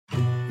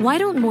Why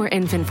don't more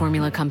infant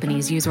formula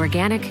companies use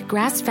organic,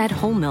 grass-fed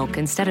whole milk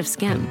instead of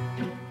skim?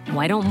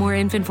 Why don't more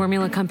infant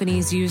formula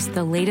companies use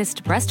the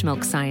latest breast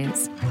milk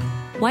science?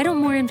 Why don't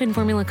more infant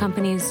formula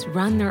companies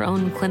run their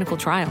own clinical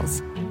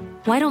trials?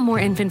 Why don't more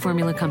infant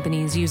formula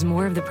companies use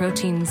more of the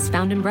proteins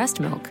found in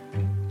breast milk?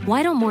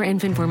 Why don't more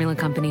infant formula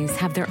companies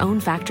have their own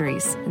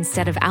factories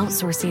instead of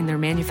outsourcing their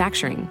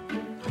manufacturing?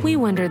 We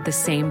wondered the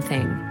same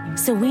thing.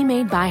 So we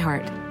made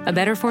ByHeart, a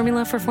better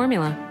formula for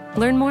formula.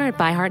 Learn more at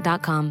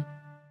byheart.com.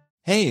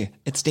 Hey,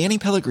 it's Danny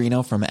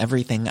Pellegrino from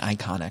Everything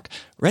Iconic.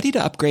 Ready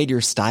to upgrade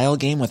your style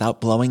game without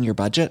blowing your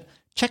budget?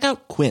 Check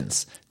out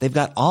Quince. They've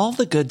got all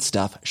the good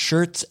stuff,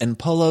 shirts and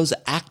polos,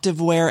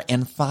 activewear,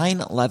 and fine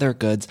leather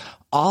goods,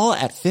 all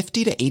at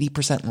 50 to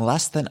 80%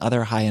 less than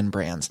other high-end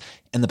brands.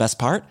 And the best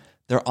part?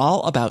 They're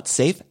all about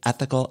safe,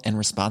 ethical, and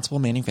responsible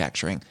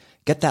manufacturing.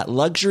 Get that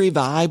luxury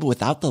vibe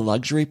without the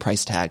luxury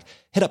price tag.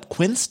 Hit up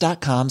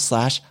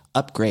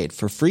quince.com/upgrade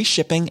for free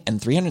shipping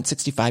and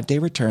 365-day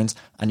returns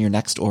on your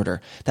next order.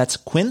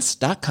 That's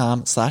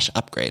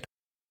quince.com/upgrade.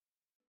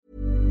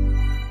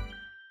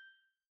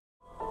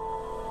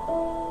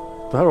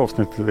 Det här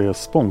avsnittet är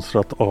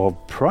sponsrat av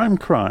Prime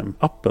Crime,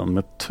 appen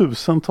med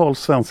tusentals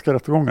svenska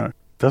rättegångar.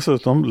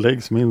 Dessutom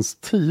läggs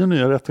minst 10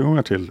 nya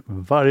rättegångar till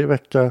varje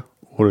vecka,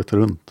 året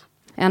runt.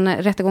 En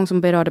rättegång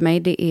som berörde mig,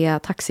 det är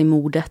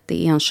taximordet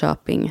i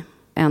Enköping.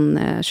 En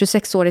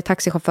 26-årig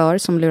taxichaufför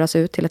som luras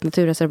ut till ett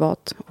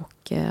naturreservat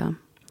och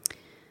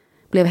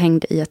blev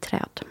hängd i ett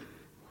träd.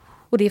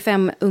 Och det är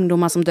 5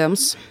 ungdomar som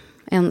döms.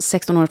 En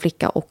 16-årig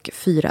flicka och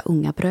 4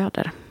 unga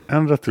bröder.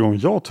 En rättegång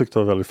jag tyckte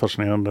var väldigt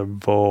fascinerande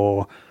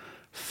var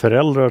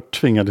föräldrar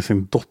tvingade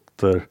sin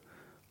dotter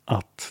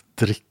att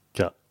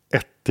dricka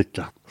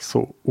ättika.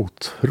 Så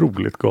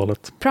otroligt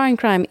galet. Prime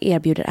Crime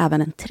erbjuder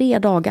även en 3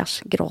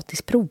 dagars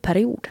gratis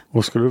provperiod.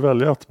 Och skulle du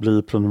välja att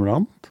bli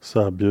prenumerant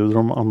så erbjuder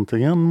de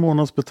antingen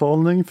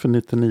månadsbetalning för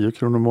 99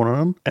 kronor i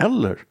månaden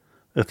eller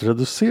ett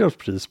reducerat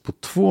pris på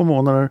 2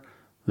 månader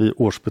vid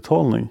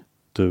årsbetalning.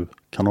 Du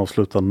kan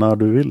avsluta när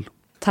du vill.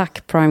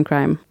 Tack Prime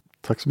Crime.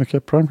 Tack så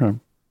mycket Prime Crime.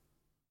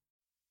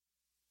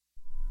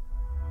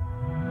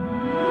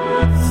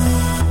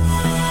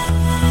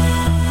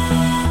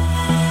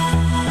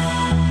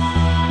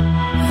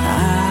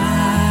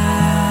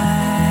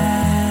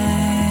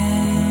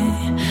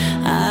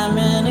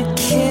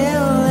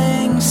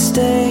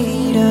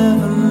 State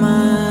of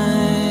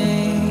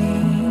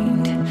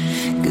mind,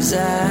 'cause I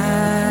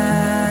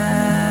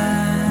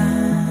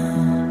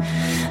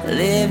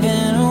live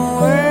in a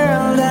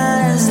world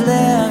that is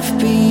left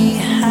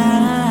behind,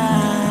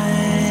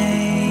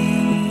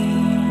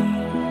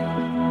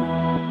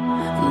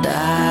 and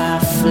I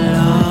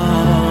flow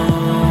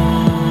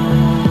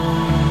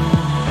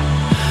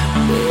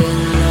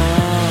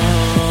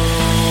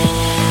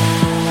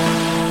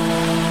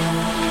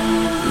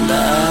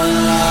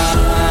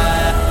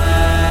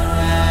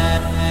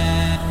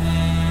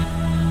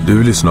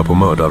Du lyssnar på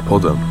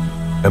Mördarpodden,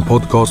 en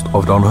podcast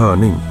av Dan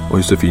Hörning och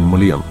Josefin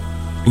Måhlén.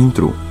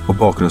 Intro och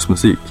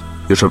bakgrundsmusik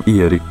görs av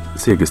Erik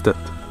Segerstedt.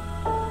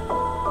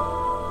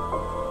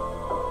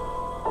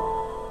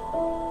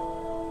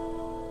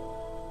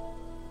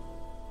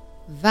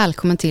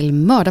 Välkommen till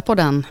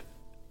Mördarpodden.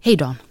 Hej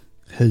Dan.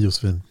 Hej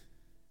Josefin.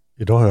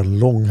 Idag har jag en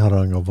lång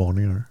harang av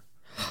varningar.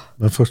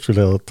 Men först vill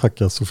jag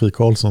tacka Sofie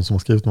Karlsson som har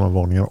skrivit de här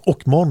varningarna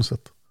och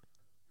manuset.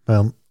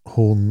 Men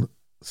hon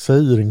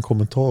säger i en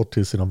kommentar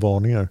till sina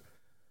varningar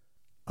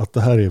att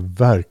det här är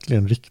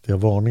verkligen riktiga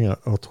varningar.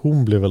 Att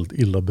hon blev väldigt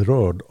illa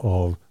berörd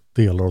av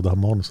delar av det här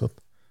manuset.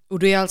 Och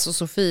det är alltså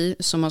Sofie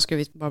som har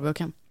skrivit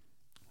barboken?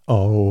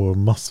 Ja, och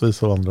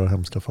massvis av andra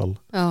hemska fall.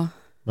 Ja.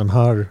 Men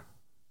här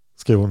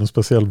skrev hon en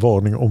speciell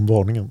varning om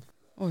varningen.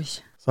 Oj.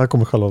 Så här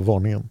kommer själva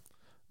varningen.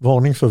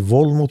 Varning för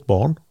våld mot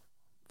barn.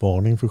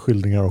 Varning för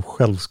skildringar av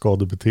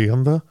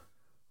självskadebeteende.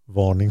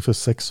 Varning för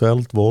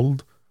sexuellt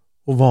våld.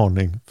 Och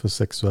varning för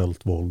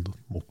sexuellt våld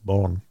mot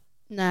barn.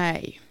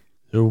 Nej.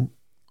 Jo,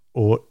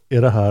 och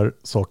är det här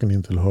saken ni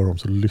inte vill höra om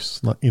så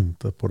lyssna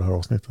inte på det här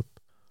avsnittet.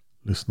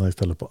 Lyssna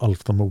istället på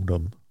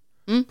Alftamorden.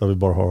 Där vi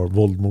bara har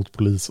våld mot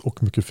polis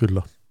och mycket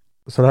fylla.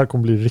 Så det här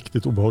kommer bli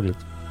riktigt obehagligt.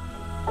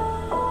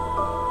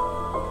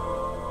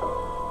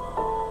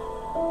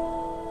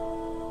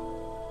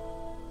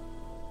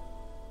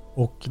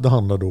 Och det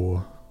handlar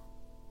då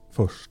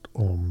först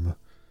om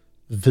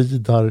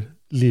Vidar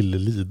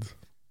Lillelid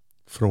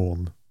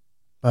från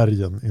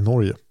Bergen i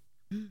Norge.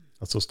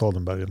 Alltså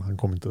staden Bergen, han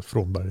kom inte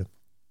från Bergen.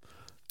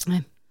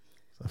 Nej.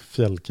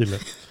 Fjällkille.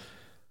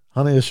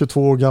 Han är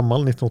 22 år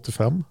gammal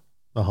 1985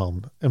 när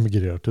han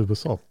emigrerar till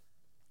USA.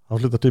 Han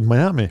flyttar till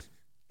Miami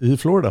i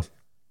Florida.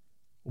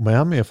 Och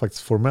Miami är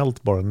faktiskt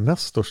formellt bara den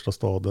näst största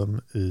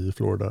staden i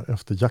Florida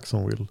efter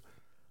Jacksonville.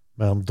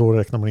 Men då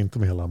räknar man inte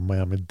med hela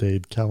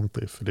Miami-Dade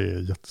County för det är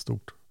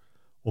jättestort.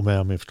 Och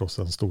Miami är förstås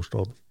en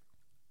storstad.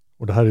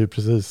 Och det här är ju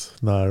precis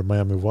när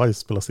Miami Vice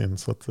spelas in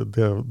så att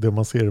det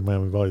man ser i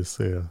Miami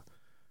Vice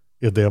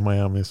är det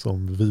Miami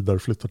som Vidar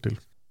flyttar till.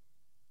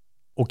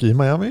 Och i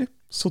Miami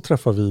så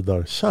träffar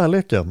Vidar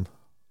kärleken.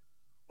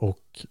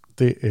 Och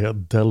det är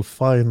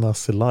Delfina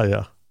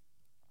Zelaya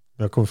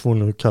Jag kommer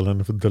förmodligen att kalla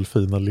henne för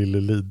Delfina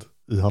Lillelid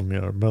i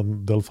handlingar,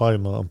 men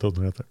Delfina antar jag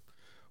hon heter.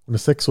 Hon är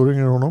 6 år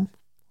yngre än honom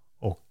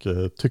och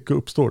tycke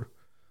uppstår.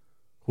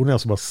 Hon är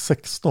alltså bara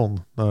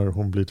 16 när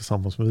hon blir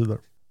tillsammans med Vidar.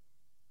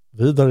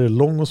 Vidar är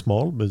lång och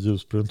smal med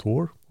ljusbrunt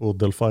hår och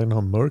Delfina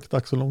har mörkt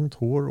axellångt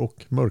hår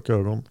och mörka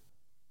ögon.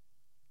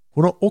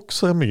 Hon har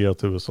också emigrerat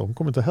till USA, hon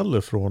kommer inte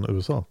heller från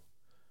USA.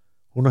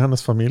 Hon och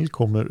hennes familj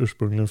kommer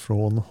ursprungligen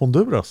från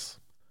Honduras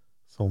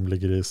som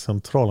ligger i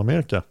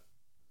Centralamerika.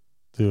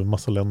 Det är en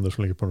massa länder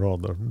som ligger på en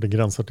rad där. Det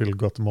gränsar till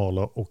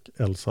Guatemala och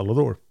El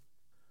Salvador.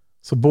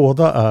 Så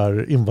båda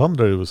är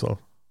invandrare i USA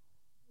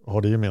och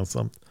har det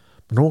gemensamt.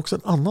 Men de har också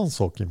en annan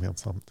sak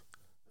gemensamt.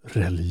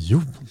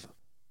 Religion.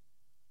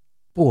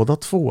 Båda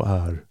två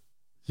är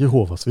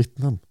Jehovas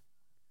vittnen.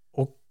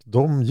 Och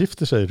de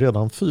gifter sig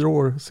redan 4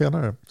 år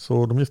senare.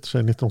 Så de gifter sig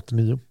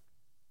 1989.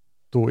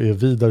 Då är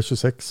Vidar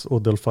 26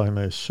 och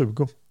Delfina är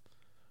 20.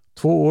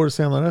 2 år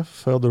senare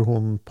föder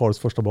hon parets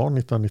första barn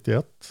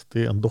 1991.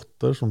 Det är en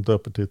dotter som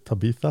döper till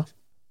Tabitha.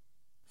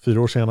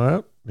 4 år senare,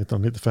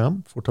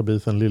 1995, får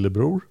Tabitha en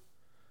lillebror.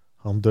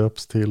 Han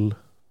döps till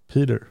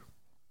Peter.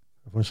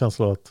 Jag får en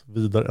känsla av att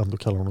Vidar ändå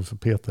kallar honom för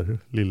Peter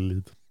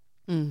Lillelid.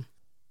 Mm.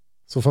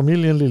 Så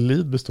familjen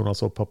Lillelid består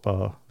alltså av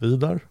pappa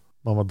Vidar,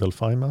 mamma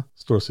Delfina,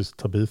 storasyster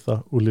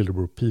Tabitha och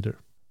lillebror Peter.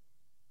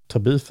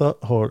 Tabitha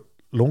har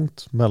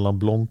långt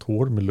mellanblont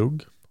hår med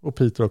lugg och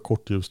Peter har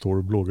kort ljust hår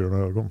och blågröna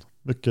ögon.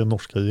 Mycket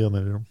norska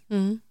gener i dem.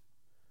 Mm.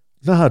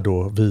 När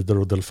då Vidar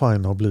och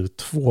Delfina har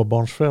blivit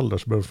 2-barnsföräldrar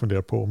så börjar vi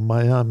fundera på om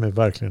Miami är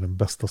verkligen den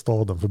bästa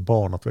staden för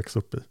barn att växa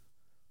upp i.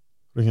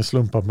 Det är ingen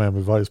slump att Miami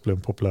Vice blev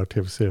en populär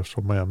tv-serie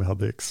som Miami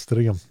hade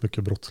extremt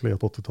mycket brottslighet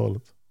på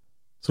 80-talet.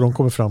 Så de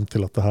kommer fram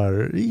till att det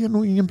här är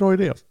nog ingen bra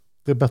idé.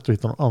 Det är bättre att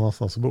hitta någon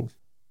annanstans att bo.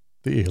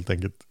 Det är helt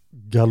enkelt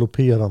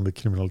galopperande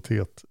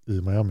kriminalitet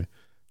i Miami.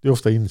 Det är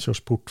ofta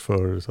inkörsport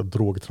för så här,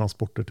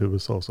 drogtransporter till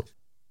USA och så.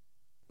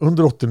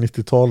 Under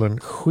 80-90-talen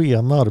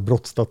skenar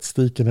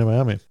brottsstatistiken i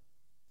Miami.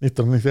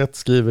 1991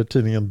 skriver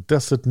tidningen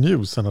Desert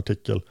News en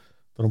artikel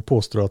där de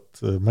påstår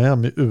att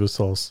Miami är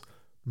USAs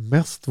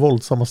mest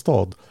våldsamma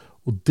stad.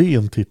 Och det är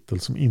en titel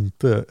som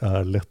inte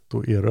är lätt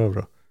att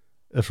erövra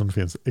eftersom det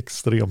finns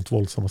extremt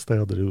våldsamma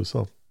städer i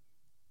USA.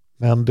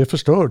 Men det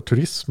förstör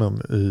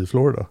turismen i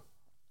Florida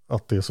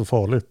att det är så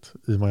farligt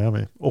i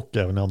Miami och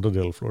även i andra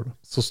delar av Florida.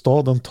 Så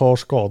staden tar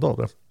skada av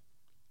det.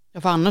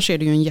 Ja, för annars är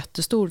det ju en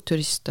jättestor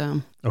turist...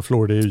 Ja,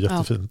 Florida är ju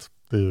jättefint. Ja.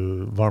 Det är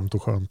ju varmt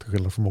och skönt till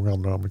skillnad från många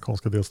andra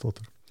amerikanska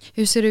delstater.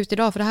 Hur ser det ut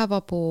idag? För det här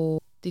var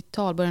på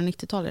början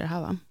 90-tal är det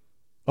här, va?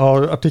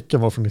 Ja,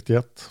 artikeln var från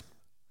 91.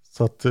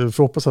 Så att, för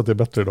hoppas att det är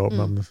bättre idag,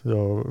 men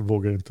jag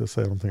vågar inte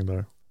säga någonting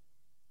där.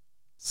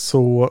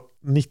 Så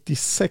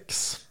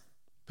 96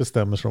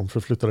 bestämmer sig de för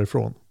att flytta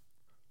därifrån.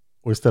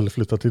 Och istället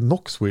flytta till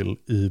Knoxville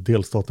i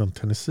delstaten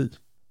Tennessee.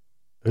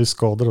 Jag är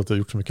skadad att jag har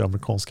gjort så mycket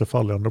amerikanska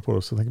fall i andra på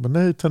det. Så jag tänker,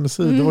 men nej,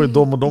 Tennessee, det var ju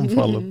de och de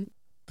fallen.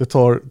 Det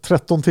tar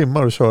 13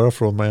 timmar att köra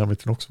från Miami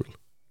till Knoxville.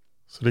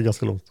 Så det är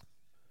ganska långt.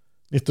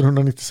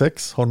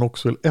 1996 har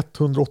Knoxville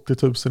 180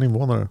 000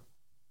 invånare.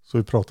 Så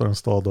vi pratar en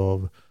stad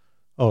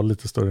av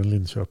lite större än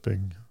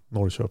Linköping,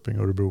 Norrköping,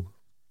 Örebro.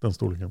 Den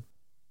storleken.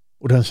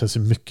 Och den känns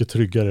ju mycket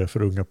tryggare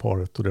för unga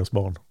paret och deras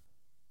barn.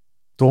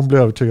 De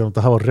blev övertygade om att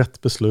det här var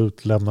rätt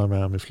beslut. Lämnar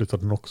Miami, flyttar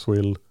till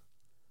Knoxville.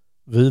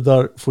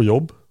 Vidar får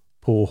jobb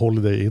på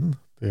Holiday Inn.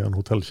 Det är en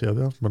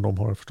hotellkedja, men de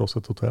har förstås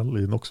ett hotell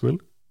i Knoxville.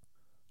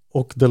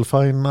 Och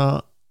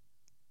Delfina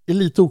är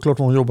lite oklart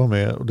vad hon jobbar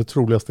med. Och det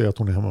troligaste är att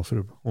hon är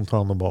hemmafru. Hon tar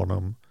hand om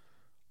barnen.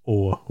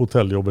 Och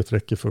hotelljobbet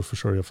räcker för att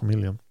försörja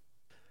familjen.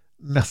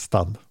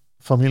 Nästan.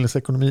 Familjens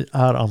ekonomi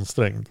är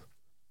ansträngd.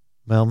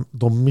 Men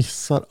de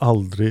missar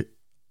aldrig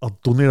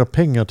att donera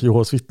pengar till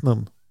Jehovas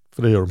vittnen.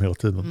 För det gör de hela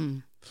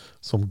tiden.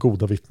 Som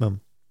goda vittnen.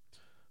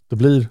 Det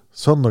blir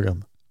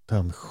söndagen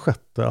den 6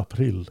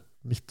 april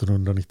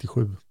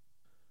 1997.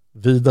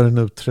 Vidar är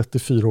nu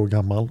 34 år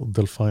gammal och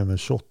Delfina är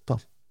 28.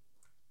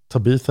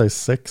 Tabitha är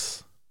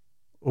 6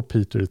 och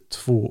Peter är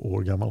 2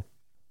 år gammal.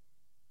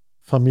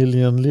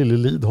 Familjen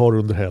Lillelid har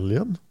under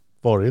helgen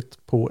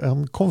varit på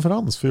en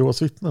konferens för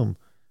Jehovas vittnen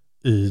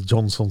i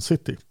Johnson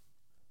City.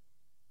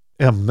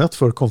 Ämnet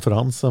för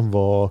konferensen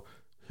var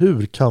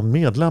hur kan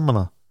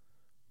medlemmarna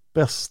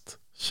bäst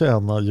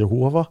tjäna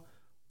Jehova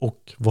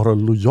och vara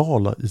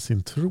lojala i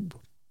sin tro.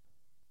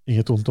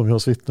 Inget ont om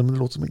Jehovas vittnen, men det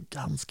låter som en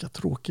ganska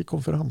tråkig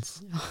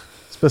konferens. Ja.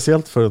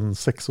 Speciellt för en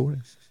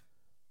 6-åring.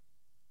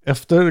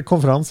 Efter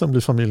konferensen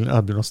blir familjen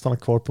erbjuden att stanna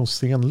kvar på en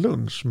sen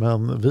lunch,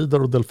 men Vidar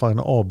och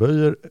Delfina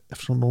avböjer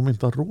eftersom de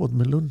inte har råd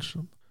med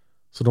lunchen.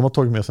 Så de har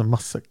tagit med sig en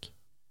matsäck.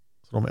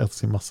 Så de äter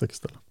sin matsäck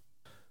istället.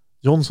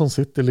 Johnson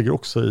City ligger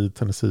också i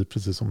Tennessee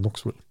precis som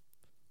Knoxville.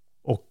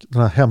 Och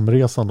den här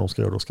hemresan de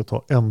ska göra då ska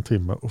ta 1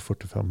 timme och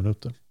 45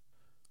 minuter.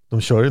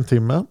 De kör 1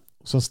 timme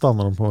och sen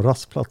stannar de på en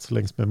rastplats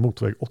längs med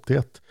motorväg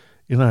 81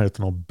 i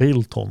närheten av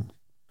Baleton.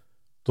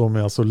 De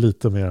är alltså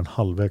lite mer än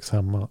halvvägs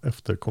hemma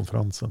efter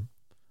konferensen.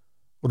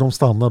 Och de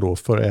stannar då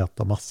för att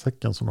äta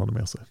matsäcken som de hade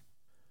med sig.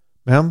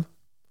 Men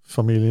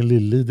familjen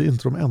Lillelid är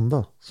inte de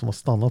enda som har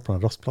stannat på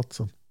den här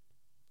rastplatsen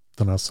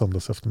den här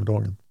söndags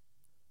eftermiddagen.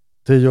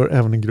 Det gör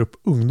även en grupp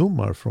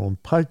ungdomar från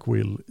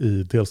Pikeville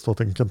i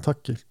delstaten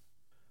Kentucky.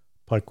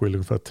 Pikeville är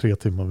ungefär 3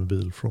 timmar med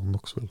bil från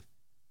Knoxville.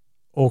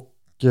 Och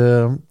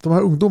de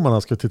här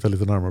ungdomarna ska jag titta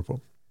lite närmare på.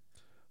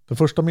 Den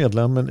första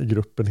medlemmen i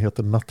gruppen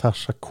heter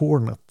Natasha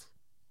Cornett.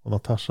 Och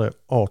Natasha är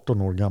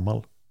 18 år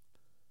gammal.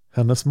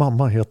 Hennes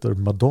mamma heter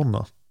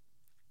Madonna.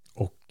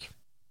 Och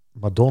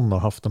Madonna har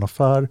haft en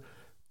affär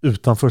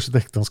utanför sitt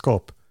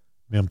äktenskap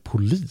med en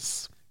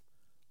polis.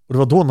 Och det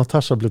var då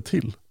Natasha blev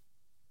till.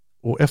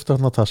 Och efter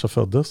att Natasha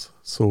föddes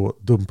så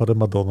dumpade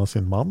Madonna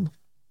sin man.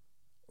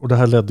 Och det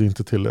här ledde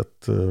inte till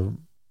ett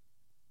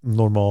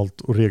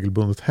normalt och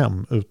regelbundet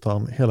hem,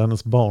 utan hela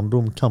hennes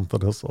barndom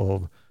kantades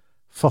av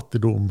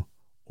fattigdom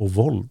och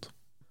våld.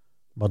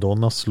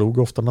 Madonna slog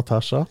ofta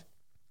Natasha.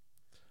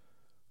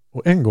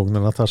 Och en gång när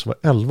Natasha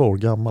var 11 år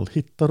gammal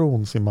hittade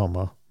hon sin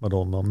mamma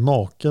Madonna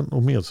naken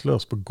och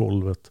medslös på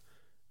golvet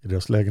i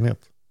deras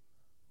lägenhet.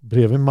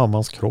 Bredvid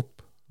mammans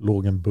kropp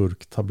låg en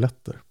burk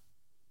tabletter.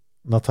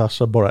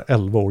 Natasha, bara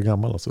 11 år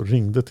gammal, alltså,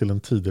 ringde till en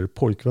tidigare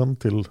pojkvän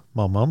till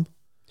mamman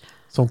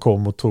som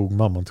kom och tog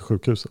mamman till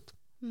sjukhuset.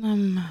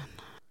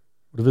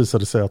 Och det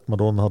visade sig att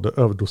Madonna hade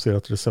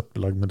överdoserat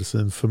receptbelagd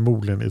medicin,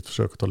 förmodligen i ett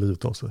försök att ta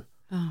livet av sig.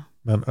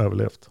 Men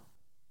överlevt.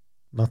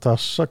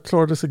 Natasha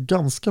klarade sig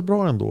ganska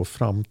bra ändå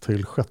fram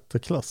till 6:e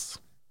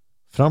klass.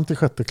 Fram till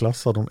 6:e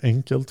klass hade hon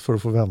enkelt för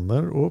att få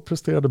vänner och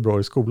presterade bra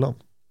i skolan.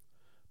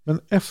 Men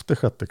efter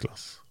 6:e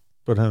klass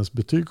började hennes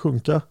betyg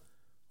sjunka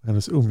och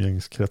hennes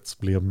umgängeskrets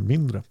blev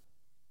mindre.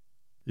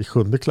 I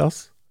 7:e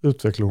klass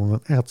utvecklade hon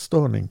en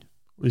ätstörning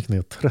och gick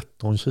ner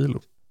 13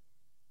 kilo.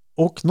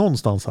 Och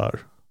någonstans här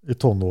i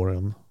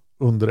tonåren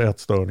under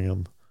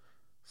ätstörningen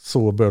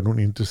så började hon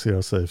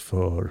intressera sig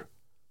för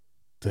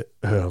det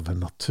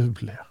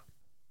övernaturliga.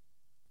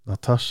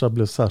 Natasha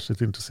blev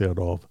särskilt intresserad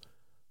av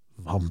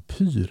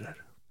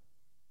vampyrer.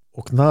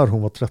 Och när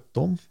hon var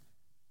 13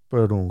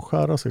 började hon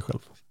skära sig själv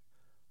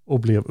och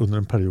blev under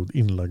en period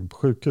inlagd på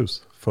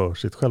sjukhus för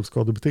sitt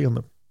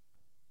självskadebeteende.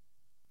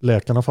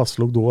 Läkarna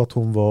fastslog då att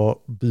hon var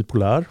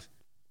bipolär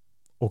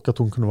och att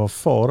hon kunde vara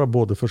fara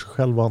både för sig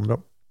själv och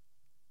andra.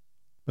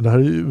 Men det här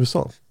är i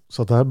USA,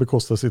 så att det här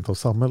bekostas inte av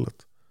samhället.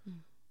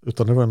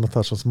 Utan det var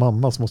Natashas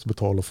mamma som måste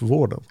betala för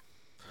vården.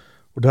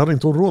 Och det hade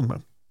inte hon råd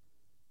med.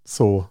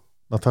 Så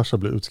Natasha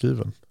blev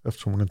utskriven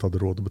eftersom hon inte hade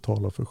råd att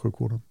betala för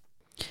sjukvården.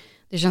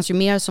 Det känns ju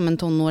mer som en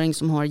tonåring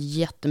som har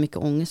jättemycket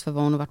ångest för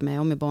vad hon har varit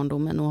med om i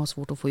barndomen och har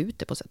svårt att få ut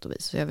det på sätt och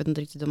vis. Så jag vet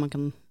inte riktigt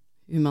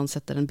hur man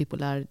sätter en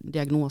bipolär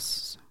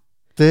diagnos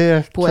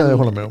det på kan jag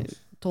hålla med om.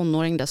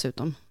 Tonåring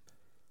dessutom.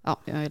 Ja,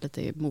 jag är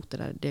lite emot det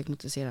där,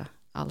 diagnostisera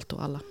allt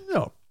och alla.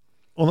 Ja,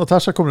 och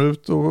Natasha kommer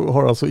ut och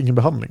har alltså ingen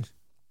behandling.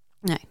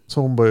 Nej.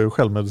 Så hon börjar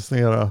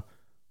självmedicinera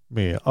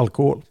med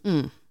alkohol.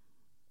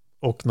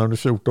 Och när hon är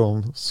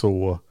 14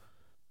 så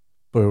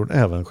börjar hon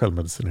även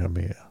självmedicinera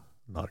med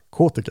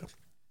narkotika.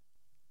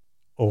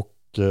 Och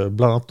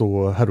bland annat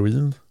då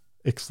heroin,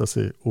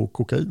 ecstasy och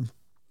kokain.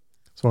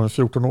 Så har en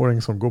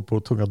 14-åring som går på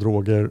tunga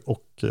droger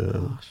och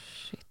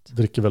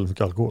dricker väldigt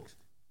mycket alkohol.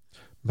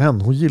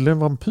 Men hon gillar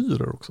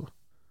vampyrer också.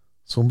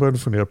 Så hon började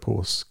fundera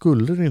på,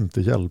 skulle det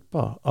inte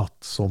hjälpa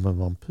att som en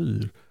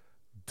vampyr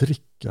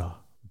dricka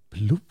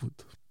blod?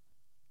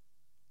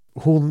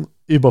 Hon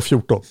är bara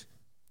 14.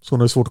 Så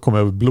hon har svårt att komma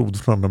över blod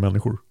från andra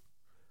människor.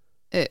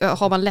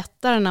 Har man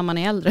lättare när man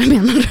är äldre,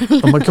 menar du?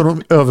 Ja, man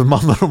kan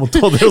övermanna dem och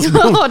ta deras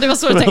blod. Ja, det var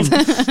så jag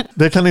tänkte.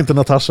 Det kan inte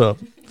Natasha.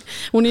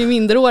 Hon är ju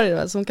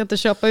minderårig, så hon kan inte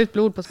köpa ut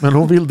blod på sig. Men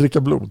hon vill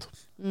dricka blod.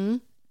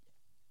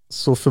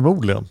 Så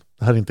förmodligen,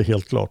 det här är inte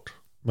helt klart,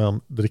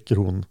 men dricker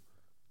hon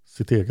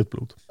sitt eget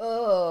blod.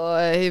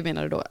 Hur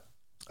menar du då?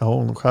 Ja,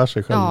 hon skär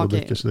sig själv och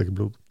dricker sitt eget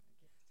blod.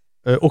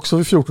 Också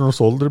vid 14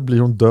 års ålder blir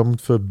hon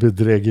dömd för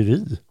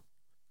bedrägeri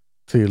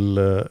till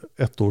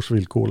 1 års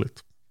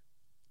villkorligt.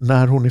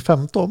 När hon är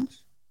 15,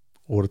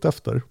 året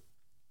efter,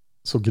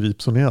 så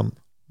grips hon igen.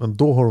 Men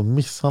då har hon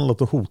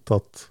misshandlat och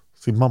hotat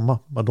sin mamma,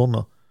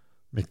 Madonna,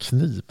 med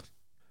kniv.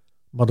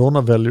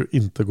 Madonna väljer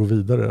inte att gå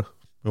vidare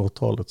med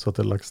åtalet så att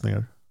det lagts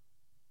ner.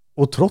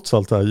 Och trots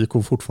allt det här gick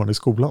hon fortfarande i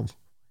skolan,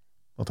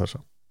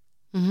 Natasha.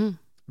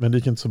 Men det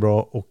gick inte så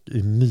bra och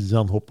i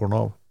 9:an hoppade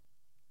hon av.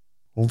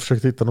 Hon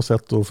försökte hitta något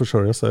sätt att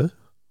försörja sig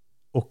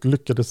och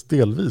lyckades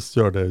delvis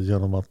göra det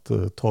genom att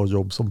ta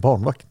jobb som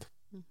barnvakt.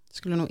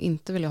 Skulle nog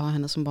inte vilja ha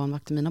henne som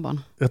barnvakt till mina barn.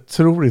 Jag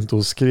tror inte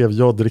hon skrev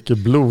jag dricker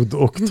blod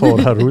och tar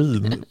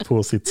heroin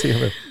på sitt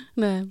CV.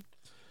 Nej.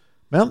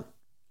 Men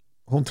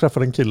hon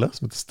träffade en kille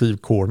som heter Steve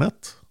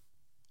Cornett.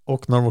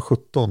 Och när hon var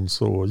 17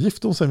 så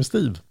gifte hon sig med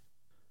Steve.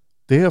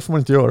 Det får man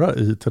inte göra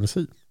i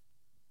Tennessee.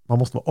 Man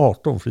måste vara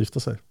 18 för att gifta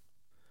sig.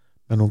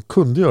 Men hon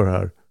kunde göra det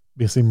här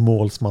med sin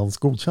målsmans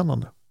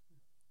godkännande.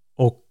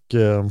 Och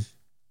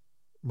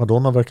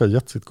Madonna verkar ha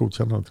gett sitt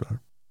godkännande till det här.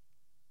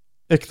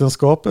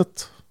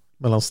 Äktenskapet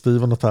mellan Steve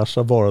och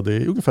Natasha varade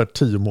i ungefär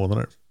 10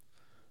 månader.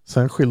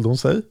 Sen skilde hon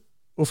sig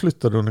och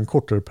flyttade under en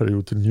kortare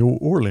period till New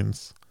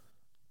Orleans,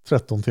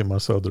 13 timmar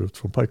söderut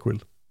från Pikeville.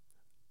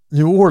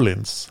 New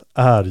Orleans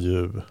är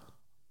ju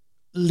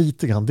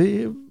lite grann,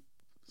 det är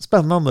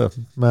spännande,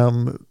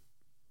 men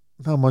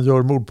när man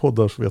gör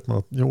mordpoddar så vet man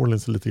att New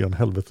Orleans är lite grann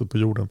helvetet på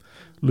jorden.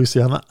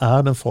 Louisiana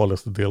är den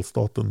farligaste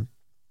delstaten.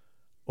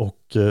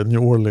 Och New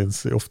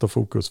Orleans är ofta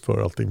fokus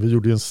för allting. Vi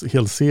gjorde en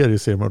hel serie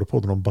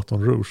seriemördarpodden om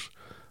Baton Rouge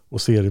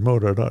och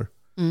seriemördare där.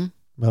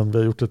 Men vi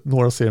har gjort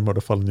några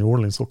seriemördarfall i New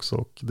Orleans också.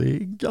 Och det är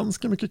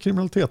ganska mycket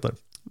kriminalitet där.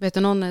 Vet du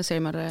någon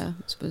seriemördare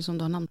som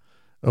du har namn?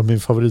 Ja, min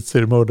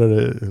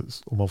favoritseriemördare,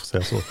 om man får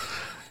säga så,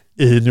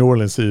 i New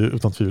Orleans är ju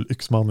utan tvivel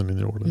Yxmannen i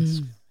New Orleans.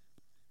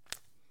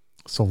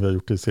 Som vi har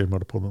gjort i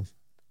seriemördarpodden.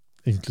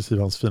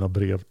 Inklusive hans fina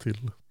brev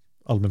till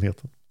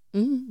allmänheten.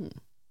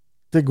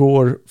 Det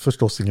går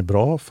förstås inget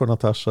bra för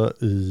Natasha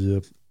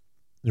i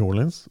New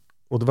Orleans.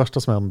 Och det värsta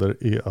som händer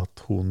är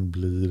att hon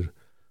blir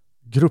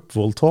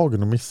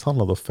gruppvåldtagen och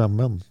misshandlad av 5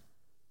 män.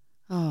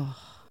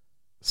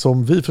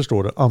 Som vi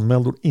förstår det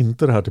anmälde hon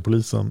inte det här till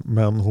polisen,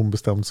 men hon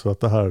bestämde sig för att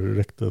det här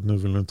räckte. Nu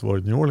vill hon inte vara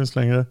i New Orleans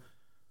längre.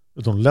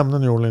 Utan hon lämnade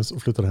New Orleans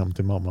och flyttade hem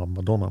till mamma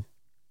Madonna.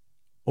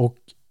 Och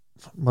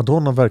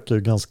Madonna verkar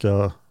ju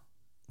ganska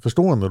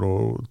förstående då,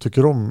 och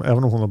tycker om,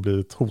 även om hon har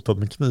blivit hotad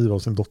med kniv av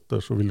sin dotter,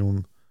 så vill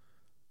hon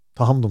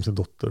ta hand om sin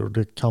dotter, och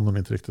det kan hon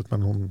inte riktigt,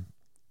 men hon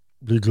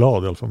blir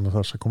glad i alla fall när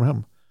Natasha kommer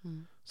hem.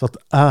 Så att det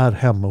är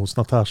hemma hos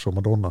Natasha och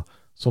Madonna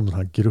som den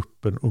här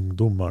gruppen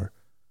ungdomar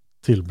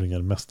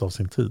tillbringar mest av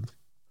sin tid.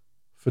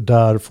 För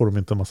där får de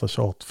inte en massa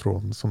tjat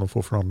som de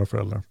får från andra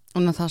föräldrar.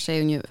 Och Natasha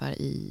är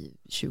ungefär i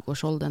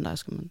 20-årsåldern där.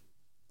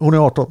 Hon är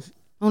 18.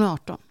 Hon är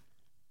 18.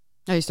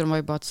 Ja just det, de var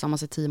ju bara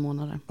tillsammans i 10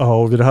 månader. Ja,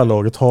 och vid det här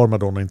laget har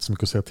Madonna inte så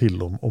mycket att säga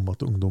till om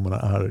att ungdomarna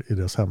är i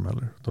deras hem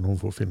heller. Utan hon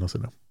får finna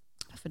sig det.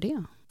 Varför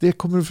det? Det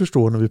kommer du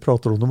förstå när vi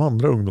pratar om de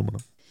andra ungdomarna.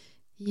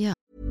 Ja.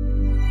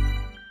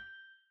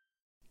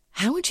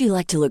 How would you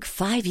like to look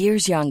 5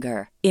 years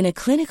younger? In a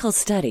clinical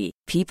study,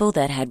 people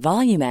that had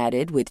volume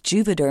added with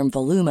Juvederm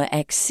Voluma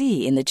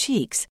XC in the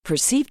cheeks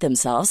perceived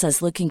themselves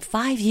as looking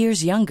 5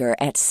 years younger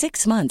at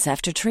 6 months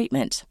after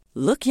treatment.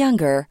 Look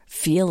younger,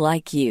 feel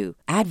like you.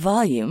 Add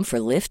volume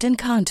for lift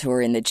and contour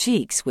in the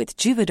cheeks with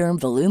Juvederm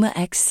Voluma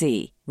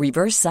XC.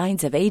 Reverse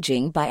signs of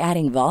aging by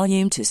adding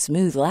volume to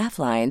smooth laugh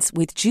lines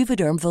with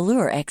Juvederm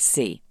Volure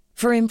XC.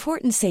 For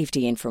important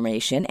safety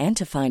information and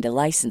to find a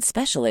licensed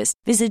specialist,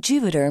 visit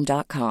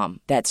Juvederm.com.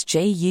 That's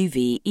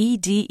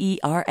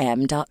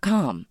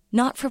JUVEDERM.com.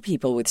 Not for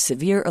people with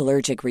severe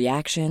allergic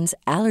reactions,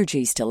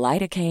 allergies to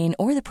lidocaine,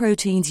 or the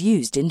proteins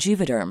used in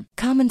Juvederm.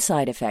 Common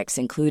side effects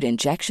include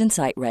injection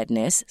site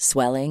redness,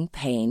 swelling,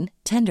 pain,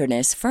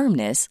 tenderness,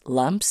 firmness,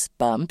 lumps,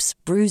 bumps,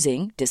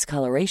 bruising,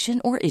 discoloration,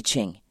 or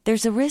itching.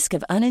 There's a risk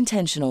of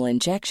unintentional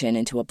injection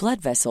into a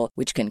blood vessel,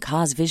 which can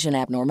cause vision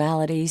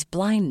abnormalities,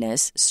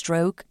 blindness,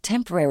 stroke,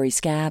 temporary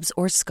scabs,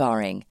 or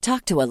scarring.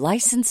 Talk to a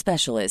licensed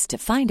specialist to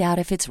find out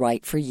if it's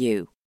right for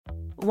you.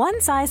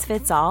 One size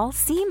fits all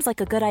seems like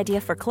a good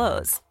idea for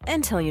clothes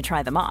until you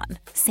try them on.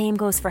 Same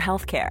goes for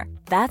healthcare.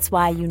 That's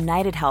why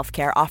United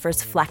Healthcare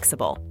offers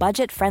flexible,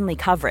 budget-friendly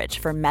coverage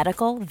for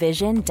medical,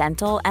 vision,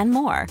 dental, and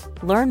more.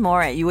 Learn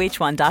more at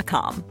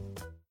uh1.com.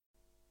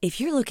 If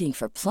you're looking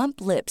for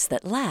plump lips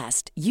that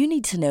last, you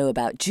need to know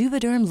about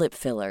Juvederm lip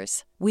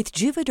fillers. With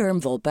Juvederm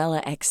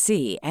Volbella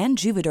XC and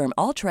Juvederm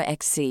Ultra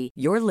XC,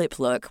 your lip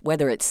look,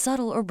 whether it's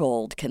subtle or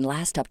bold, can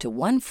last up to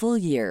 1 full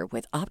year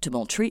with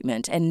optimal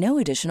treatment and no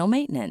additional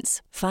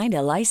maintenance. Find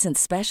a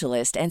licensed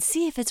specialist and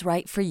see if it's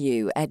right for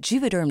you at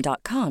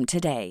Juvederm.com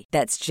today.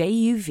 That's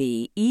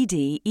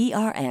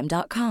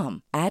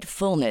JUVEDERM.com. Add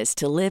fullness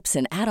to lips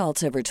in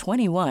adults over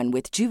 21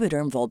 with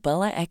Juvederm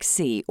Volbella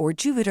XC or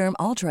Juvederm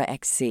Ultra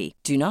XC.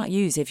 Do not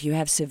use if you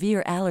have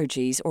severe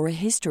allergies or a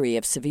history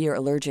of severe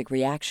allergic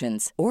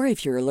reactions, or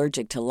if you're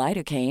allergic to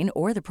lidocaine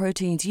or the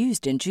proteins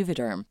used in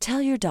Juvederm. Tell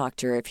your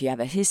doctor if you have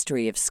a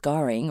history of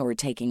scarring or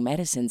taking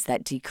medicines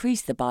that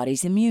decrease the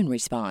body's immune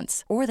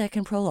response or that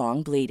can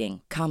prolong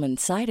bleeding. Common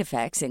side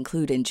effects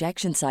include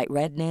injection site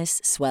redness,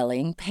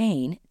 swelling,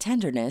 pain,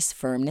 tenderness,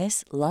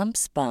 firmness,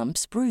 lumps,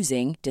 bumps,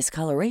 bruising,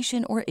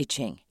 discoloration, or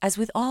itching. As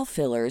with all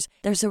fillers,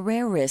 there's a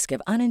rare risk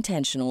of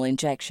unintentional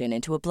injection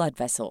into a blood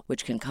vessel,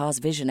 which can cause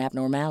vision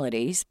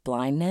abnormalities,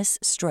 blindness,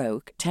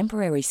 stroke,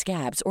 temporary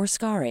scabs, or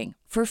scarring.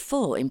 For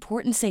full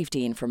important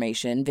safety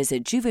information,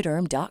 visit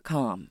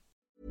Juvederm.com.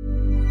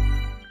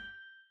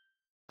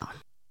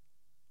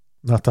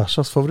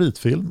 Natashas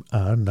favoritfilm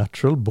är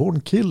Natural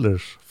Born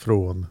Killers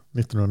från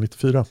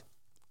 1994.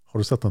 Har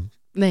du sett den?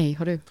 Nej,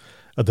 har du?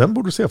 Ja, den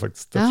borde du se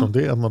faktiskt. Eftersom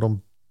det är en av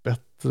de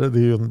bättre, det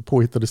är ju en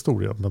påhittad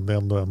historia, men det är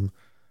ändå en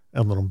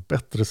av de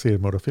bättre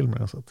seriemördarfilmer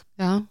jag har sett.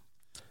 Ja,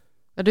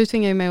 du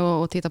tvingar ju mig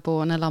att titta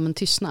på När lammen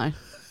tystnar.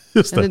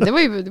 Just det. Det var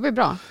ju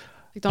bra.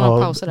 Fick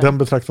några pauser där. Den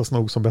betraktas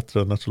nog som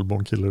bättre än Natural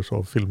Born Killers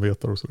av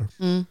filmvetare och sådär.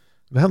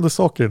 Det händer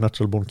saker i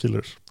Natural Born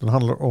Killers. Den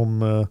handlar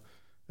om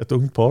ett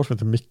ungt par som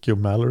heter Mickey och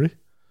Mallory.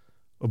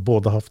 Och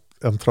båda haft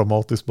en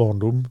traumatisk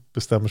barndom,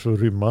 bestämmer sig för att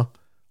rymma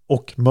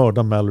och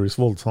mörda Mallorys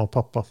våldsamma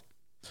pappa.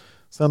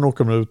 Sen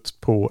åker de ut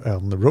på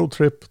en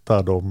roadtrip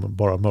där de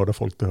bara mördar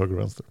folk till höger och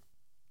vänster.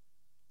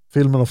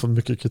 Filmen har fått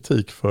mycket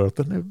kritik för att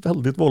den är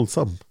väldigt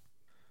våldsam.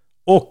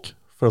 Och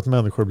för att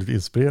människor har blivit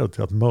inspirerade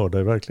till att mörda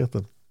i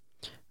verkligheten.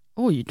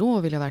 Oj, då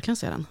vill jag verkligen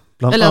se den.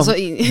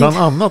 Bland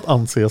annat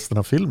anses den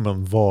här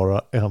filmen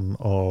vara en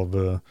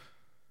av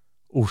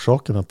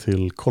orsakerna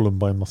till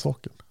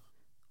Columbine-massakern.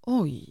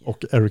 Oj.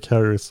 Och Eric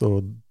Harris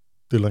och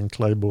Dylan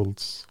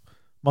Klebold's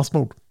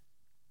massmord.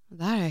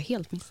 Det här har jag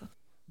helt missat.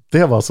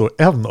 Det var alltså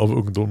en av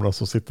ungdomarna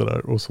som sitter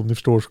där. Och som ni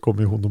förstår så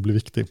kommer hon att bli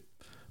viktig.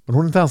 Men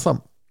hon är inte ensam.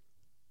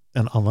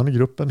 En annan i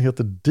gruppen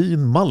heter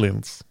Dean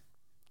Mullins.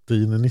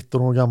 Dean är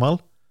 19 år gammal.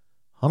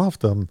 Han har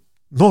haft en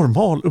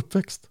normal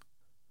uppväxt.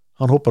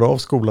 Han hoppade av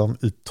skolan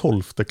i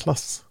 12:e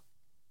klass.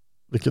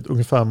 Vilket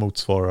ungefär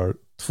motsvarar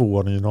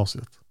 2:an i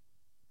gymnasiet.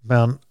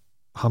 Men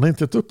han har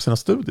inte gett upp sina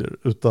studier.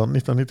 Utan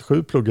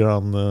 1997 pluggar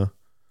han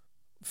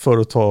för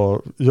att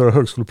göra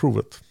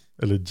högskoleprovet.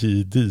 Eller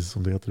GED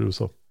som det heter i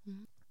USA.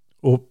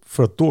 Och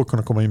för att då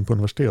kunna komma in på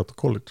universitet och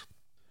college.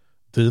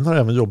 Dean har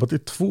även jobbat i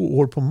 2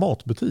 år på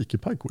matbutik i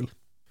Pikeville.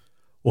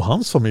 Och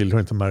hans familj har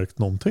inte märkt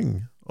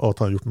någonting av att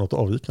han gjort något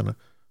avvikande.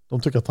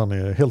 De tycker att han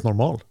är helt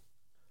normal.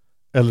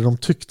 Eller de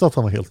tyckte att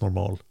han var helt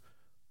normal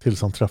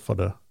tills han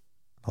träffade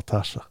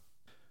Natasha.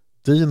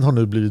 Dean har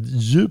nu blivit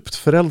djupt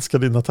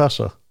förälskad i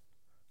Natasha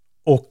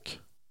och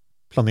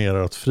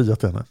planerar att fria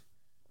till henne.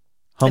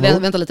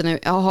 Vänta lite nu.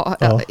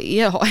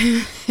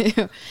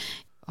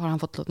 Har han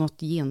fått något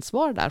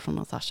gensvar där från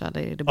Natasha?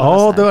 Eller är det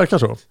bara det verkar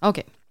så.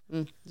 Okej.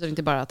 Så det är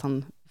inte bara att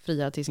han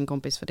friar till sin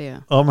kompis för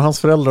det. Ja, men hans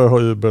föräldrar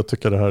har ju börjat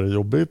tycka det här är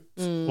jobbigt.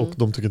 Och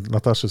de tycker att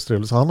Natasha är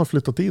trevlig. Så han har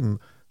flyttat in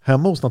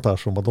hemma hos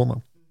Natasha och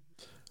Madonna.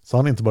 Så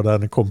han är inte bara där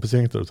när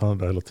kompisgänget utan han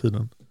är där hela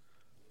tiden.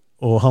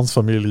 Och hans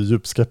familj är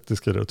djupt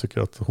skeptiska och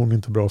tycker att hon är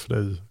inte bra för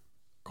dig.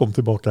 Kom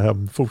tillbaka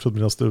hem, fortsätt med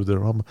dina studier.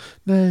 Och han bara,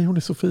 nej, hon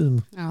är så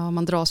fin. Ja,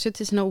 man dras ju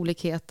till sina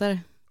olikheter.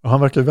 Och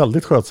han verkar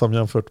väldigt skötsam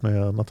jämfört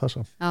med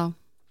Natasha. Ja.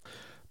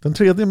 Den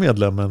tredje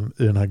medlemmen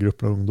i den här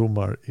gruppen av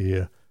ungdomar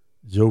är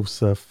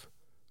Joseph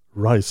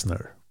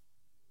Reisner.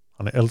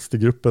 Han är äldst i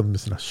gruppen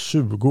med sina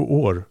 20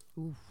 år.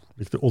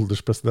 Riktig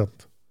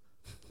ålderspresident.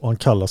 Och han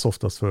kallas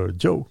oftast för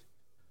Joe.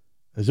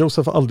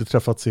 Joseph har aldrig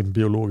träffat sin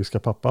biologiska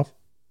pappa.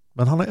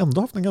 Men han har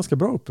ändå haft en ganska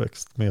bra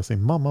uppväxt med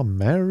sin mamma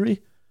Mary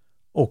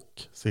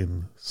och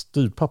sin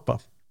styvpappa.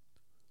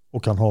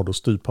 Och han har då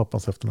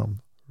styvpappans efternamn,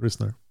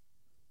 Reisner.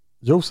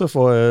 Joseph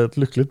var ett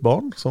lyckligt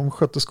barn som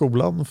skötte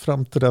skolan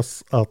fram till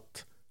dess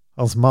att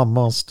hans mamma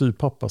och hans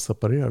styvpappa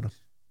separerade.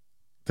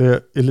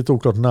 Det är lite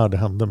oklart när det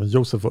hände, men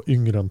Joseph var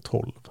yngre än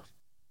 12.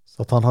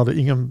 Så att han hade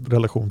ingen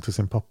relation till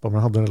sin pappa, men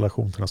han hade en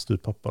relation till den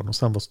styvpappan. Och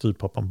sen var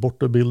styvpappan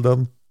borta ur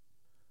bilden.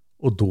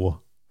 Och då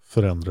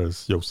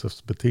förändrades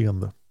Josephs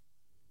beteende.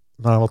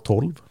 När han var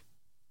 12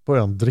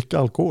 började han dricka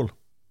alkohol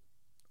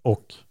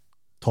och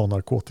ta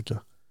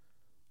narkotika.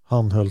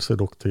 Han höll sig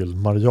dock till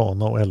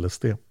marijuana och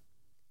LSD.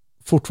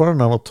 Fortfarande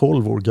när han var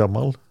 12 år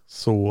gammal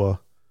så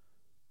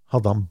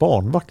hade han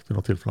barnvakt vid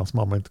något tillfälle. Hans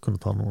mamma inte kunde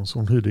ta hand om honom, så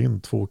hon hyrde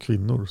in 2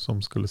 kvinnor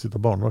som skulle sitta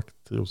barnvakt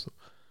till Josef.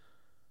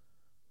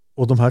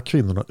 Och de här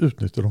kvinnorna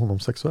utnyttjade honom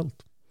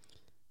sexuellt.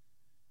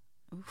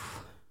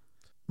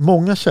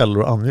 Många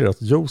källor anger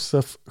att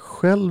Josef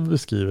själv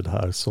beskriver det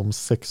här som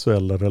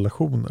sexuella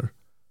relationer.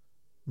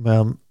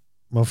 Men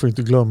man får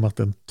inte glömma att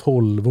en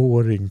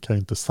 12-åring kan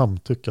inte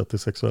samtycka till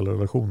sexuella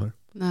relationer.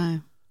 Nej.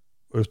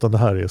 Utan det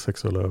här är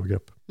sexuella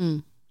övergrepp.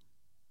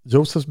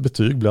 Josefs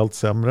betyg blir allt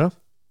sämre.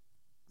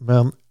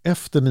 Men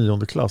efter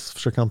 9:e klass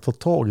försöker han ta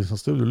tag i sin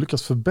studie och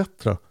lyckas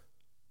förbättra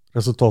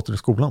resultaten i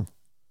skolan.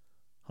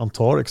 Han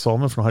tar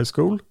examen från high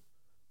school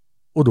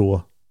och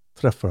då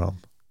träffar han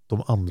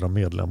de andra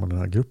medlemmarna i den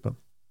här gruppen.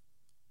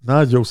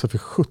 När Josef är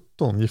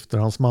 17 gifter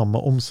hans mamma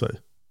om sig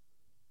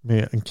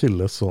med en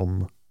kille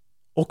som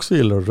också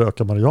gillar att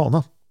röka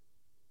marijuana.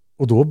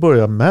 Och då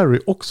börjar Mary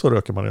också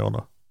röka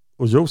marijuana.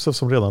 Och Josef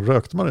som redan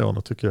rökte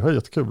marijuana tycker det här är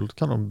jättekul. Då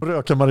kan de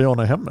röka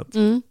marijuana i hemmet.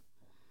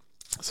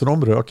 Så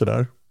de röker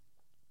där.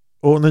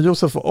 Och när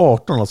Josef var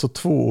 18, alltså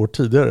 2 år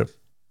tidigare,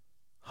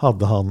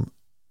 hade han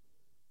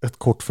ett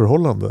kort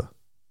förhållande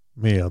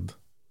med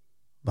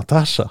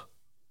Natasha.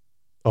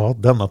 Ja,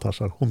 den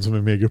Natasha, hon som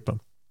är med i gruppen.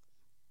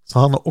 Så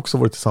han har också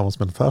varit tillsammans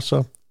med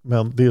Natasha,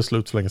 men det är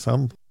slut för länge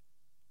sedan.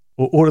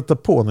 Och året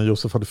därpå när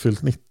Josef hade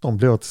fyllt 19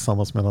 blev han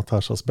tillsammans med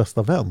Natashas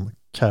bästa vän,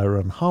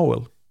 Karen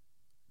Howell.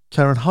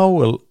 Karen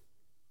Howell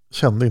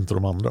kände inte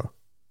de andra,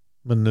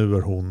 men nu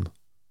är hon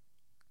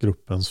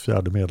gruppens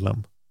 4:e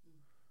medlem.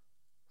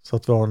 Så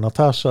att vi har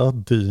Natasha,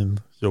 Dean,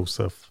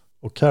 Joseph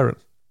och Karen.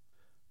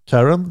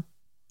 Karen,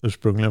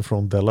 ursprungligen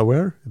från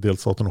Delaware i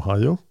delstaten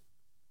Ohio.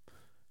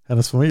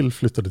 Hennes familj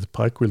flyttade till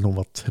Pikeville när hon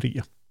var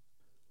 3.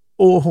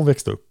 Och hon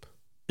växte upp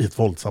i ett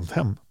våldsamt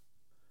hem.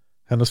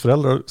 Hennes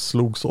föräldrar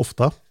slogs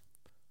ofta.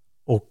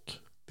 Och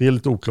det är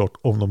lite oklart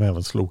om de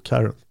även slog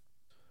Karen.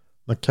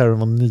 När Karen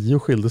var 9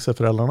 skilde sig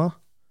föräldrarna.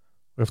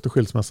 Och efter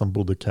skilsmässan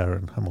bodde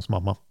Karen hemma hos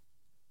mamma.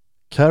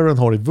 Karen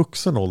har i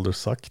vuxen ålder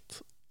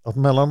sagt att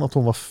mellan att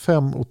hon var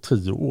 5 och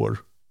 10 år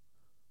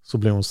så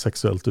blev hon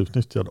sexuellt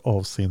utnyttjad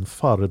av sin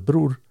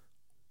farbror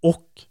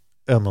och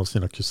en av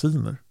sina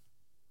kusiner.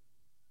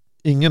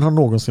 Ingen har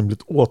någonsin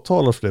blivit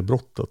åtalad för det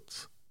brottet,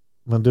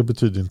 men det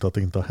betyder inte att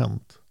det inte har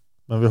hänt.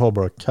 Men vi har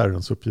bara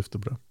Karens uppgifter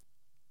på det.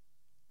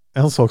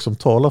 En sak som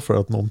talar för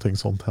att någonting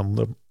sånt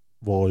hände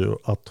var ju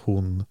att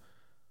hon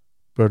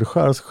började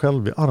skära sig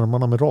själv i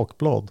armarna med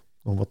rakblad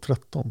när hon var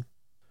 13.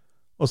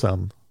 Och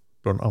sen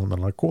började hon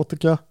använda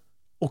narkotika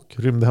och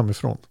rymde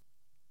hemifrån.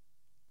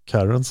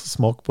 Karens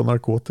smak på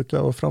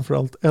narkotika var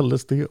framförallt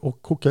LSD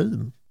och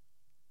kokain.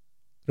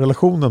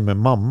 Relationen med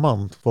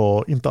mamman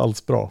var inte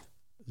alls bra.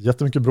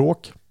 Jättemycket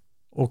bråk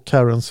och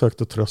Karen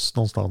sökte tröst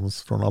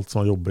någonstans från allt som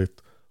var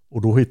jobbigt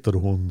och då hittade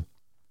hon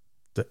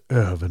det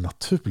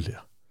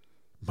övernaturliga.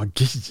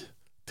 Magi,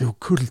 det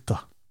ockulta.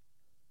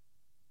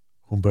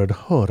 Hon började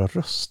höra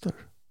röster.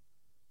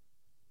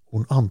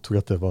 Hon antog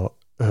att det var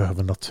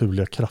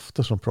övernaturliga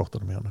krafter som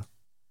pratade med henne.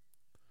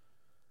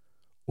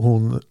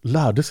 Hon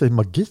lärde sig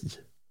magi.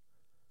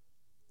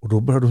 Och då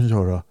började hon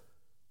göra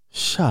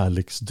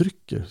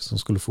kärleksdrycker som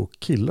skulle få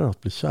killar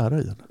att bli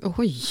kära i henne.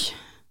 Oj.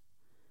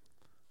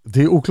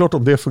 Det är oklart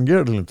om det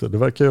fungerade eller inte. Det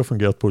verkar ju ha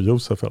fungerat på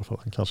Josef i alla fall.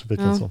 Han kanske fick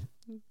en sån.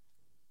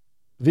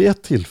 Vid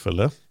ett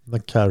tillfälle när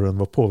Karen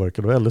var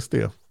påverkad av LSD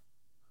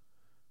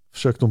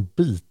försökte hon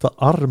bita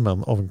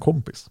armen av en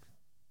kompis.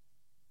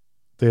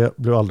 Det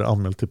blev aldrig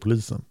anmält till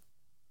polisen.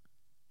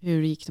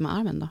 Hur gick det med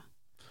armen då?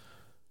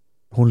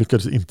 Hon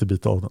lyckades inte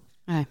bita av den.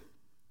 Nej.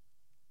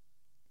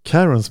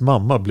 Karens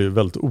mamma blev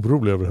väldigt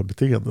orolig över det här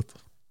beteendet.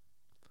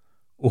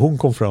 Och hon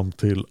kom fram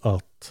till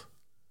att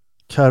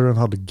Karen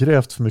hade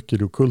grävt för mycket i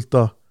det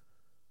ockulta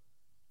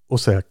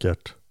och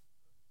säkert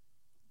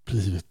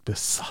blivit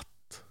besatt.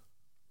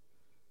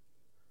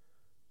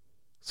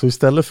 Så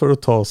istället för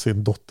att ta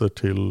sin dotter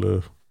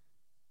till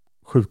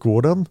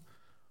sjukvården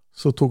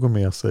så tog hon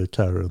med sig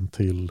Karen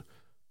till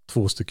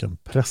 2 stycken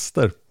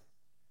präster.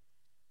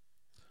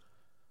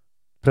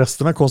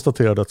 Prästerna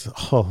konstaterade att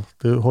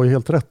du har ju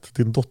helt rätt,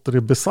 din dotter är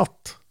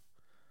besatt.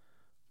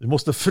 Vi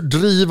måste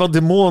fördriva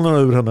demonerna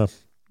ur henne.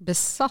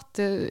 Besatt?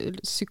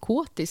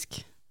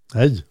 Psykotisk?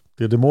 Nej,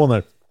 det är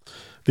demoner.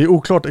 Det är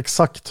oklart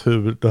exakt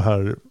hur det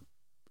här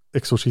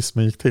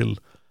exorcismen gick till.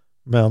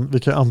 Men vi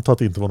kan anta att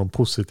det inte var någon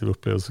positiv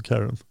upplevelse för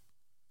Karen.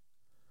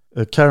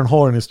 Karen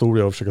har en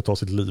historia av att försöka ta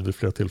sitt liv i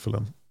flera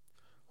tillfällen.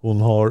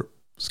 Hon har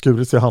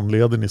skurit sig i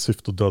handleden i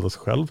syfte att döda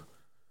sig själv.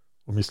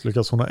 Och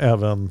misslyckas. Hon har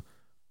även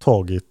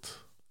tagit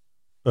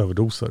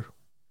överdoser.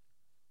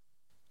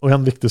 Och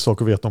en viktig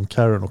sak att veta om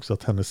Karen också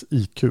att hennes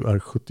IQ är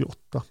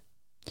 78.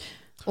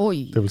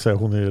 Oj. Det vill säga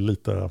hon är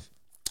lite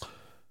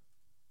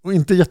och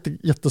inte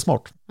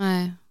jättesmart.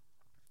 Nej.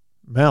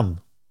 Men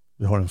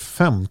vi har en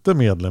 5:e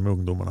medlem i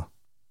ungdomarna.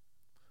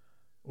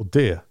 Och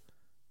det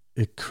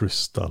är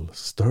Crystal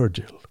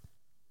Sturgill.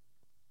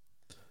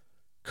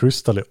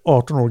 Crystal är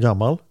 18 år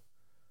gammal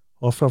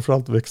och har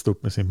framförallt växt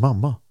upp med sin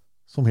mamma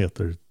som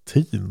heter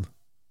Teen.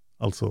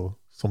 Alltså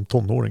som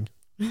tonåring.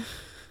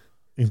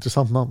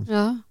 Intressant namn.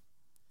 Ja.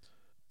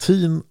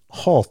 Teen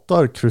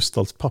hatar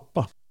Crystals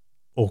pappa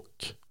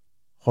och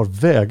har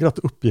vägrat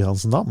uppge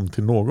hans namn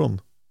till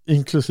någon,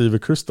 inklusive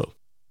Crystal.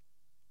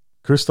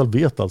 Crystal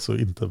vet alltså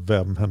inte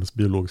vem hennes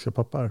biologiska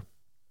pappa är.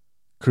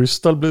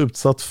 Crystal blir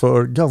utsatt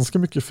för ganska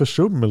mycket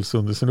försummelse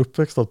under sin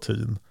uppväxt av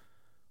Teen.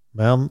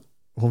 Men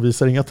hon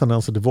visar inga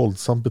tendenser till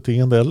våldsamt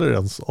beteende eller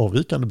ens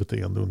avvikande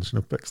beteende under sin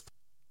uppväxt.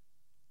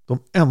 De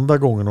enda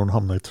gångerna hon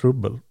hamnade i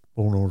trubbel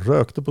var när hon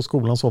rökte på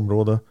skolans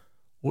område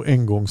och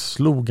en gång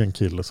slog en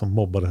kille som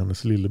mobbade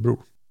hennes lillebror.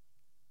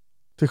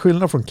 Till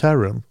skillnad från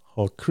Karen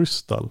har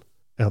Crystal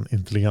en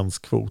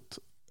intelligenskvot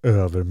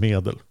över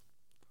medel.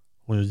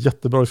 Hon är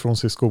jättebra ifrån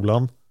sig i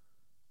skolan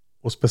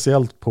och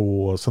speciellt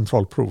på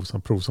centralprov,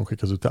 en prov som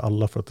skickas ut till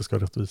alla för att det ska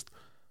vara rättvist.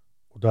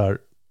 Och där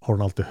har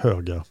hon alltid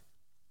höga,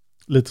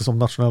 lite som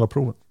nationella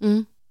proven.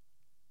 Mm.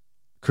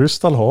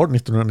 Crystal har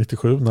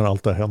 1997 när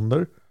allt det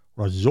händer,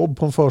 hon har jobb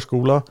på en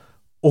förskola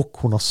och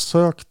hon har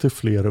sökt till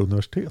flera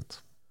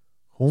universitet.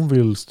 Hon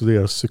vill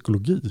studera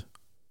psykologi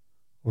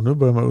och nu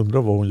börjar man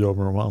undra vad hon gör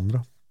med de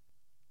andra.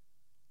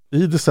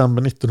 I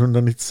december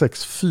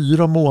 1996,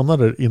 4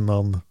 månader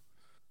innan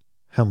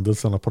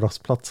händelserna på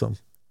rastplatsen,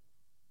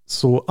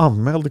 så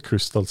anmälde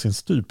Crystal sin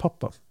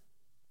styvpappa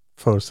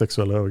för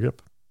sexuella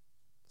övergrepp.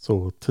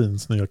 Så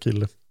Teens nya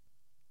kille.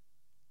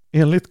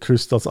 Enligt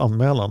Crystals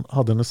anmälan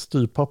hade hennes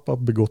styvpappa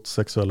begått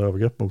sexuella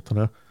övergrepp mot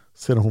henne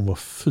sedan hon var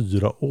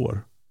 4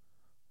 år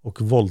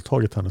och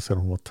våldtagit henne sedan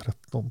hon var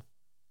 13.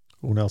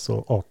 Hon är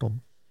alltså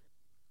 18.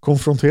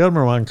 Konfronterad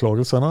med de här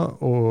anklagelserna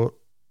och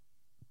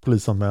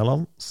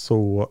polisanmälan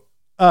så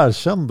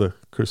erkände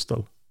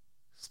Crystal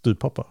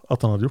styvpappa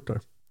att han hade gjort det.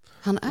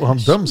 Och han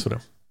döms för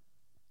det.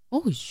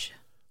 Oj.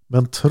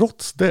 Men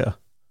trots det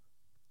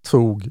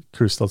tog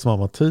Crystals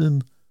mamma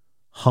Teen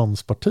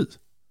hans parti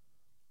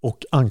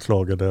och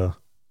anklagade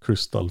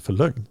Crystal för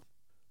lögn.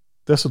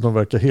 Dessutom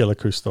verkar hela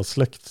Crystals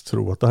släkt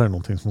tro att det här är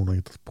någonting som hon har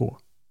hittat på.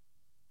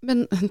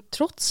 Men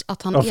trots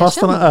att han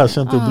fast han har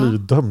erkänt och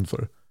blivit dömd för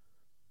det.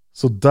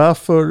 Så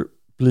därför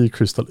blir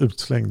Crystal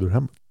utslängd ur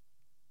hemmet.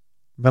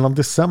 Mellan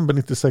december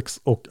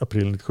 96 och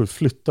april 97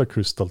 flyttar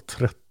Crystal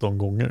 13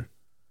 gånger.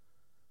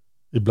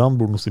 Ibland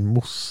bor hon hos sin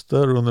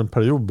moster och under en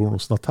period bor hon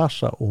hos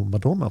Natasha och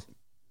Madonna.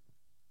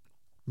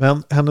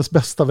 Men hennes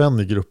bästa vän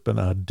i gruppen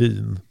är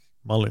Dean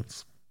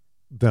Mullins.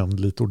 Den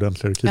lite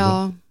ordentligare killen.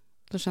 Ja,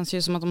 det känns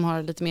ju som att de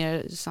har lite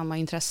mer samma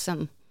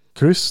intressen.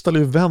 Crystal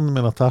är vän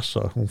med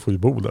Natasha, hon får ju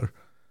bo där.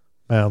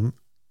 Men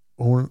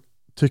hon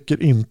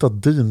tycker inte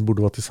att Dean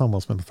borde vara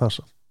tillsammans med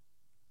Natasha.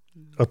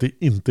 Att det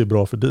inte är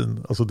bra för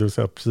Dean. Alltså det vill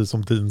säga precis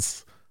som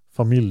Deans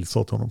familj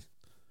sa till honom.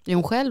 Är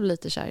hon själv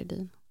lite kär i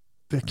Dean?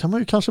 Det kan man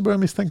ju kanske börja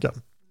misstänka.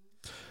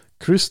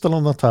 Crystal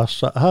och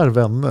Natasha är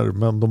vänner,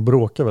 men de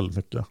bråkar väldigt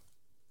mycket.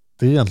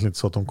 Det är egentligen inte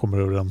så att de kommer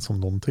överens om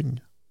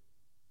någonting.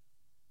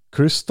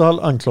 Crystal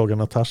anklagar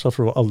Natasha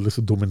för att vara alldeles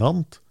för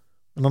dominant,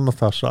 medan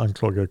Natasha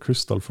anklagar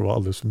Crystal för att vara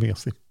alldeles för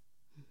mesig.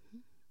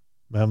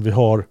 Men vi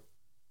har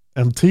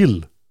en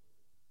till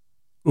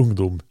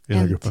ungdom i den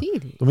här gruppen.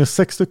 Till? De är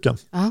 6 stycken.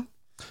 Ja.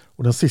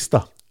 Och den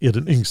sista är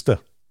den yngste.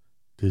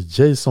 Det är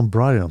Jason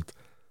Bryant.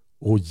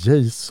 Och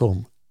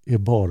Jason är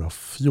bara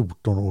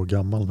 14 år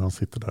gammal när han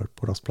sitter där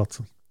på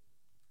rastplatsen.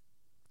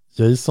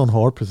 Jason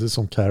har, precis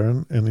som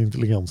Karen, en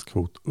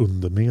intelligenskvot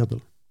under medel.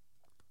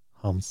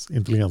 Hans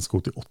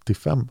intelligenskvot är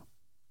 85.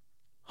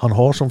 Han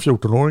har som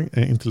 14-åring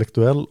en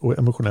intellektuell och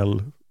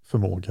emotionell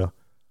förmåga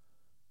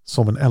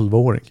som en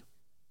 11-åring.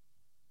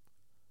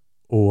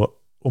 Och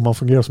om man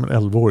fungerar som en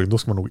 11-åring, då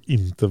ska man nog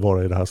inte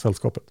vara i det här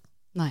sällskapet.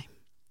 Nej.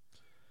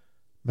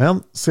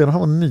 Men sedan han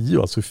var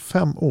 9, alltså i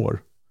 5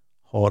 år,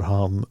 har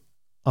han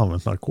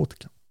använt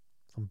narkotika.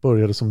 Han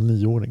började som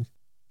 9-åring.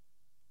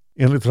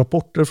 Enligt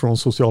rapporter från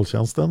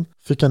socialtjänsten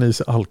fick han i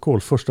sig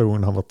alkohol första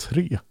gången han var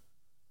 3.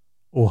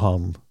 Och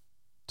han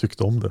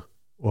tyckte om det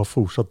och har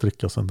fortsatt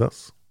dricka sedan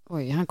dess.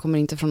 Oj, han kommer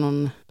inte från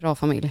någon bra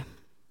familj.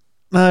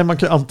 Nej, man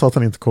kan anta att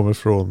han inte kommer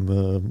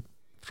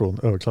från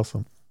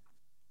överklassen.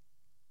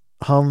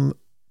 Han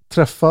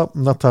träffade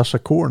Natasha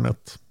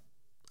Cornett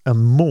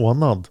en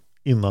månad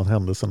innan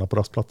händelserna på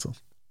rastplatsen.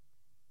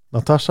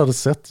 Natasha hade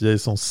sett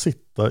Jason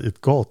sitta i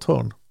ett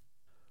gathörn.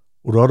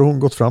 Och då hade hon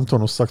gått fram till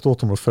honom och sagt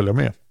åt honom att följa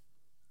med.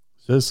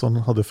 Jason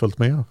hade följt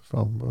med.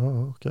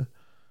 Okay.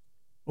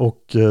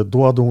 Och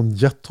då hade hon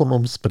gett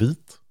honom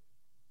sprit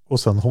och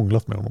sen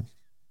hånglat med honom.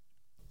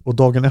 Och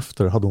dagen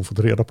efter hade hon fått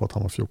reda på att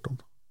han var 14.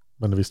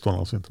 Men det visste hon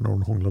alltså inte när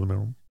hon hånglade med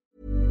honom.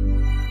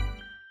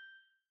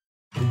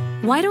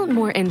 Why don't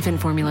more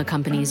infant formula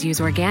companies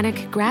use organic,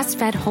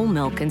 grass-fed whole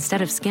milk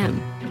instead of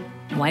skim?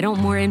 Why don't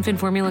more infant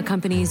formula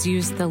companies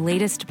use the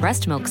latest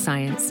breast milk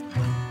science?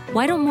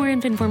 Why don't more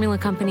infant formula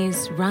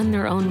companies run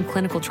their own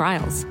clinical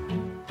trials?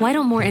 Why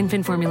don't more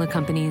infant formula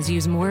companies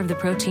use more of the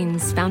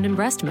proteins found in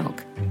breast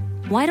milk?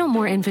 Why don't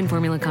more infant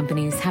formula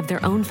companies have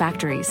their own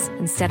factories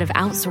instead of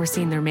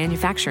outsourcing their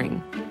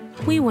manufacturing?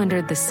 We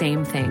wondered the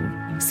same thing.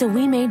 So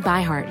we made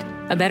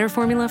ByHeart, a better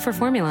formula for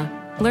formula.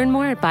 Learn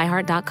more at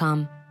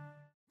byheart.com.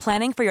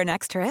 Planning for your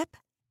next trip?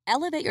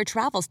 Elevate your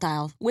travel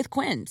style with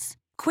Quince.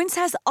 Quince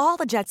has all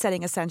the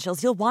jet-setting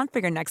essentials you'll want for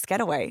your next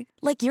getaway,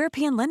 like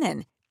European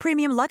linen,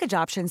 premium luggage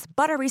options,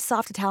 buttery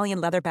soft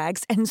Italian leather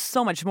bags, and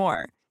so much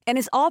more. And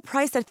is all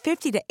priced at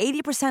 50 to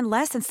 80%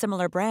 less than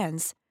similar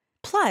brands.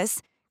 Plus,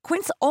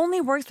 Quince only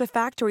works with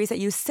factories that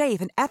use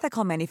safe and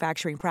ethical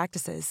manufacturing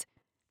practices.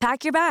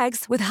 Pack your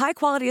bags with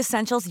high-quality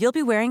essentials you'll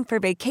be wearing for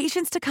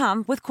vacations to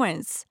come with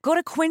Quince. Go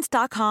to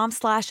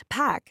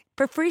quince.com/pack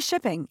for free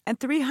shipping and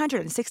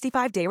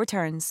 365-day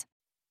returns.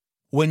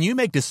 When you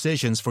make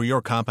decisions for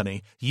your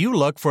company, you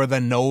look for the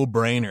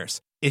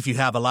no-brainers. If you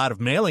have a lot of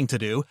mailing to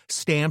do,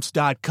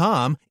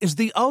 Stamps.com is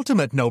the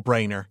ultimate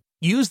no-brainer.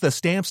 Use the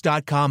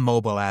Stamps.com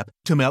mobile app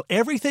to mail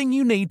everything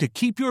you need to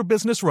keep your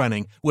business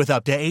running with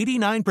up to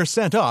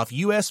 89% off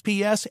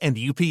USPS and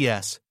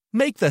UPS.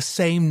 Make the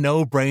same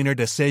no-brainer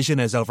decision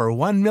as over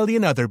 1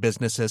 million other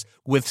businesses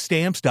with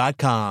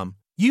Stamps.com.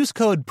 Use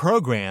code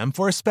PROGRAM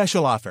for a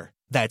special offer.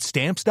 That's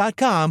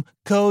Stamps.com,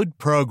 code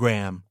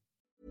PROGRAM.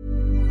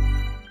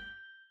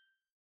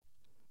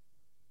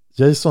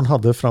 Jason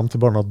hade fram till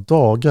bara några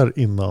dagar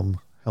innan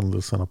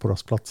händelserna på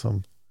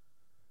rastplatsen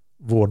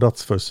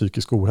vårdats för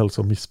psykisk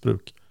ohälsa och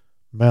missbruk.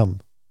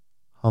 Men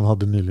han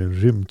hade nyligen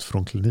rymt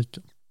från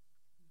kliniken.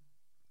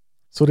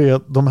 Så det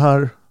är de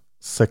här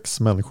 6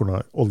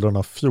 människorna,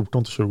 åldrarna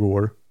 14 till 20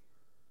 år.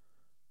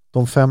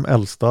 De 5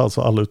 äldsta,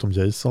 alltså alla utom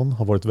Jason,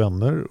 har varit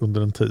vänner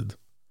under en tid.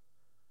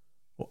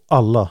 Och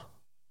alla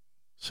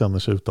känner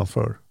sig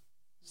utanför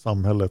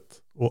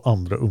samhället och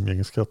andra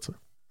umgängeskretsar.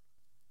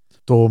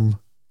 De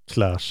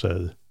klär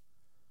sig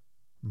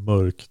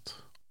mörkt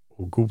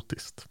och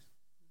gotiskt.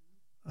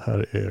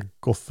 Här är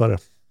gothare.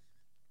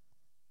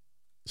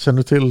 Känner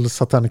du till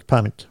Satanic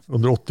Panic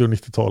under 80- och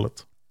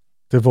 90-talet?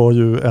 Det var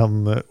ju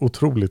en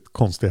otroligt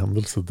konstig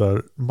händelse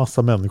där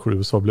massa människor i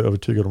USA blev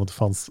övertygade om att det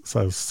fanns så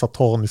här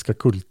sataniska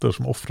kulter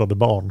som offrade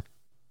barn.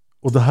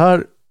 Och det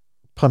här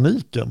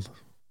paniken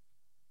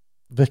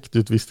väckte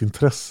ett visst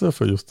intresse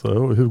för just det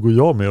här. Hur går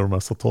jag med de här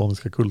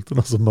sataniska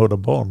kulterna som mördar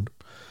barn?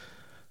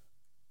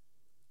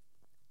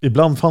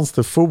 Ibland fanns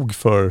det fog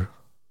för,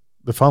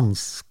 det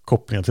fanns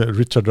kopplingar till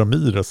Richard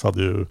Ramirez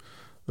hade ju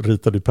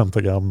ritade i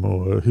pentagram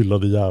och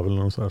hyllade djävulen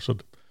och så här, så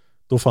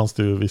då fanns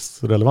det ju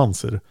viss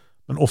relevans i det.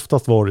 Men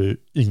oftast var det ju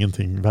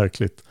ingenting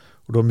verkligt.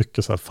 Och det var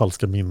mycket så här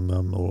falska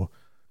minnen och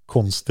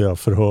konstiga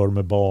förhör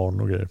med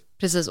barn och grejer.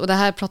 Precis, och det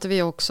här pratar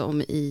vi också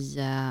om i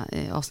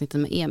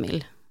avsnitten med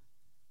Emil.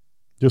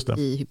 Just det.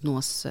 I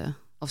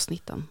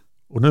hypnosavsnitten.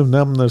 Och nu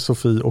nämner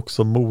Sofie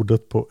också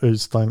mordet på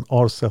Øystein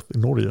Arseth i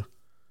Norge.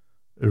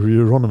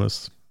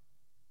 Euronymous.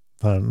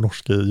 Den här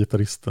norska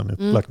gitarristen i ett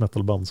black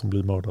metal-band som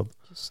blir mördad.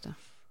 Just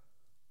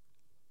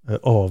det.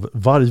 Av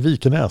Varg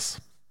Vikenäs.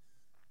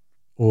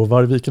 Och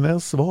Varg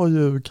Vikenäs var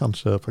ju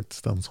kanske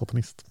faktiskt en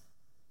satanist.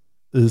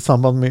 I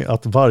samband med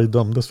att Varg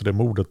dömdes för det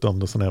mordet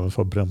dömdes han även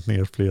för att bränt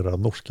ner flera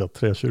norska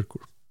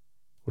träkyrkor.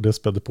 Och det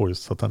spädde på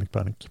just Satanic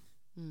Panic.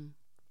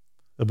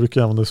 Jag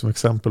brukar använda det som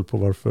exempel på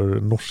varför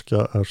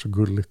norska är så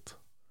gulligt.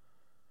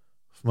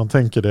 För man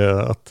tänker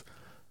det att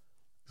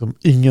liksom,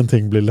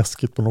 ingenting blir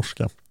läskigt på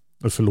norska.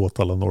 Förlåt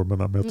alla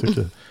normerna, men jag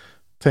tycker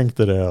tänk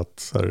dig det att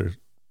så här,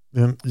 det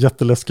är en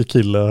jätteläskig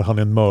kille, han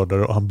är en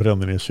mördare och han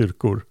bränner ner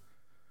kyrkor.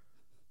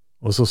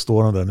 Och så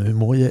står han där, nu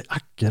må jag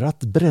akkurat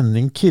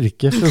bränning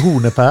kirke för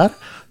Hornepär.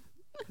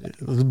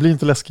 Det blir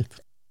inte läskigt.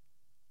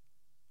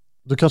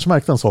 Du kanske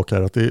märkte en sak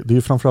här, att det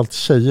är framförallt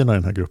tjejerna i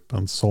den här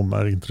gruppen som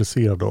är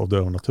intresserade av det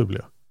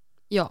övernaturliga.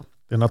 Ja.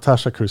 Det är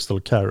Natasha, Crystal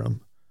och Karen.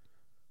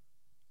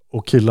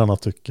 Och killarna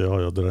tycker, ja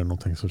det där är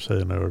någonting som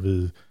tjejerna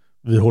gör.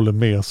 Vi håller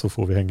med så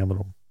får vi hänga med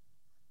dem.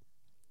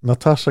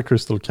 Natasha,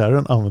 Crystal och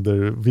Karen använder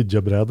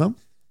Vidja-bräden.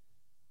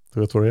 Du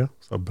vet vad det är?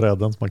 Så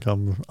bräden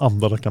som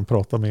andarna kan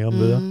prata med en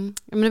via. Ja,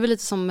 men det är väl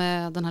lite som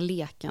den här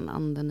leken,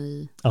 anden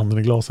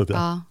i glaset,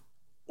 ja.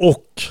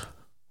 Och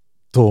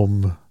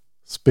de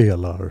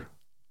spelar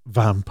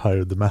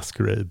Vampire the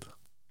Masquerade.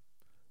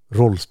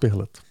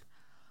 Rollspelet.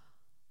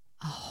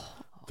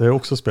 Det har jag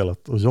också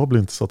spelat och jag blir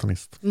inte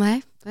satanist.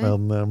 Nej.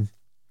 Men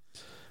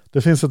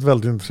det finns ett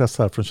väldigt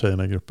intresse här från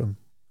tjejerna i gruppen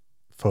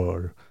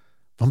för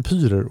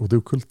vampyrer och det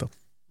ockulta.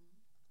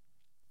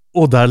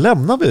 Och där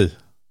lämnar vi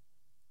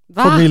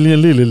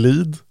familjen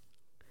Lillelid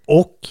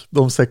och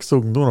de 6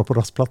 ungdomarna på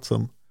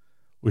rastplatsen.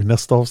 Och i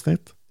nästa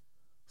avsnitt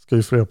ska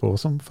vi få reda på vad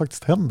som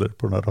faktiskt händer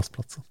på den här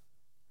rastplatsen.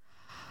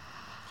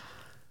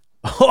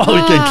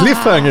 Vilken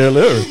cliffhanger,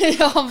 eller hur?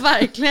 Ja,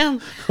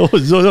 verkligen.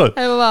 Oj. Jag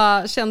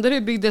bara kände hur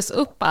det byggdes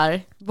upp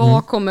här.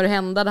 Vad kommer att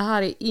hända? Det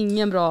här är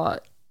ingen bra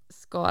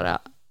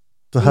skara.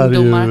 Det här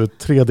är ju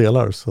 3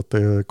 delar så att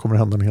det kommer att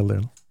hända en hel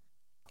del.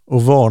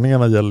 Och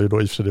varningarna gäller ju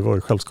då, i och för sig det var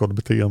ju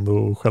självskadebeteende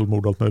och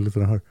självmord och allt möjligt i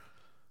det här.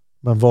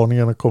 Men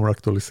varningarna kommer att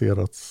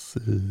aktualiseras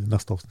i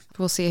nästa avsnitt.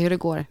 Får se hur det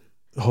går.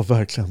 Ja,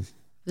 verkligen.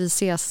 Vi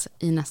ses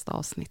i nästa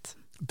avsnitt.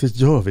 Det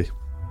gör vi.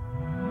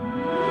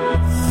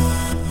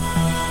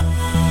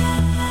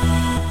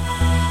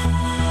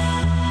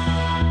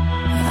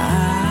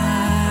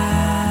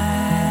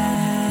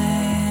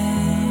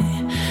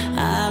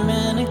 I'm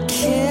in a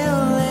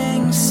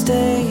killing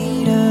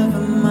state of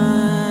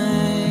mind,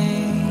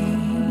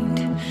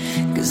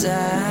 'cause I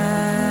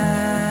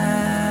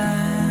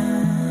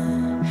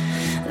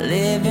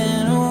live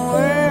in